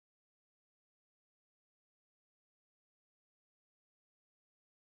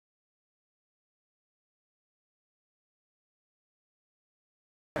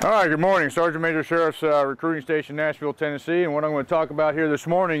All right, good morning. Sergeant Major Shirreffs, Recruiting Station, Nashville, Tennessee. And what I'm going to talk about here this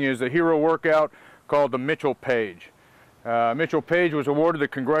morning is the hero workout called the Mitchell Paige. Mitchell Paige was awarded the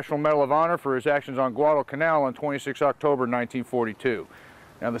Congressional Medal of Honor for his actions on Guadalcanal on 26 October 1942.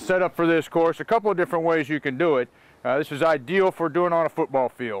 Now the setup for this course, a couple of different ways you can do it. This is ideal for doing on a football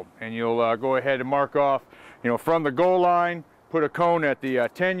field. And you'll go ahead and mark off, from the goal line, put a cone at the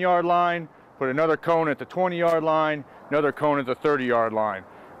 10-yard line, put another cone at the 20-yard line, another cone at the 30-yard line.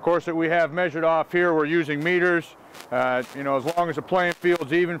 Of course, that we have measured off here, we're using meters. As long as the playing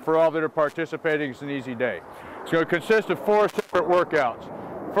field's even for all that are participating, it's an easy day. It's going to consist of 4 separate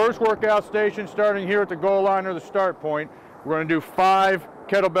workouts. First workout station, starting here at the goal line or the start point, we're going to do 5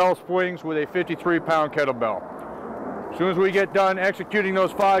 kettlebell swings with a 53-pound kettlebell. As soon as we get done executing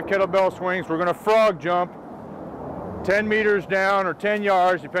those 5 kettlebell swings, we're going to frog jump 10 meters down or 10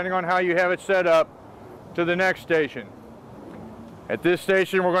 yards, depending on how you have it set up, to the next station. At this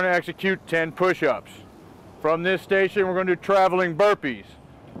station, we're going to execute 10 push-ups. From this station, we're going to do traveling burpees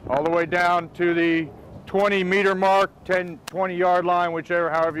all the way down to the 20-meter mark, 20-yard line,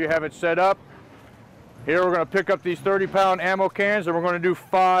 however you have it set up. Here, we're going to pick up these 30-pound ammo cans, and we're going to do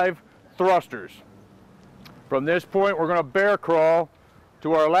 5 thrusters. From this point, we're going to bear crawl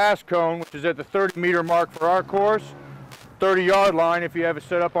to our last cone, which is at the 30-meter mark for our course, 30-yard line if you have it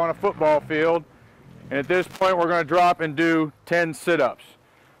set up on a football field. And at this point, we're going to drop and do 10 sit-ups.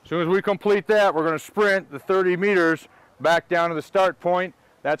 As soon as we complete that, we're going to sprint the 30 meters back down to the start point.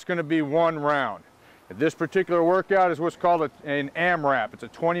 That's going to be 1 round. This particular workout is what's called an AMRAP. It's a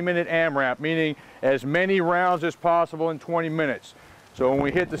 20-minute AMRAP, meaning as many rounds as possible in 20 minutes. So when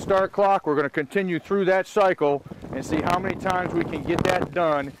we hit the start clock, we're going to continue through that cycle and see how many times we can get that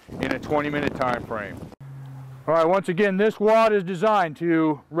done in a 20-minute time frame. All right, once again, this WOD is designed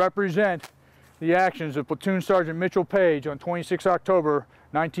to represent the actions of Platoon Sergeant Mitchell Paige on 26 October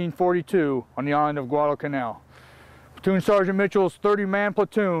 1942 on the island of Guadalcanal. Platoon Sergeant Mitchell's 30-man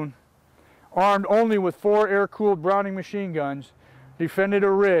platoon, armed only with 4 air-cooled Browning machine guns, defended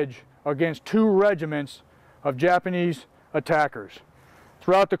a ridge against 2 regiments of Japanese attackers.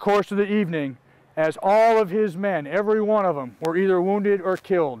 Throughout the course of the evening, as all of his men, every one of them, were either wounded or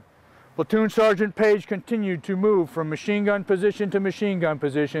killed, Platoon Sergeant Paige continued to move from machine gun position to machine gun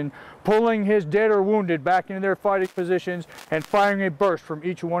position, pulling his dead or wounded back into their fighting positions and firing a burst from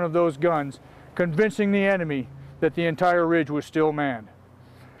each one of those guns, convincing the enemy that the entire ridge was still manned.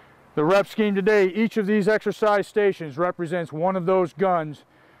 The rep scheme today, each of these exercise stations represents one of those guns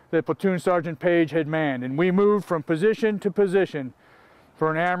that Platoon Sergeant Paige had manned, and we moved from position to position for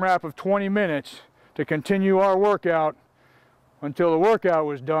an AMRAP of 20 minutes to continue our workout until the workout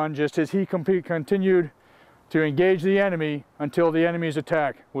was done, just as he continued to engage the enemy until the enemy's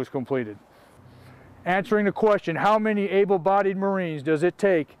attack was completed. Answering the question, how many able-bodied Marines does it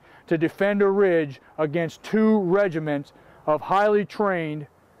take to defend a ridge against 2 regiments of highly trained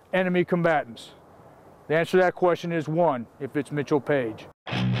enemy combatants? The answer to that question is 1, if it's Mitchell Paige.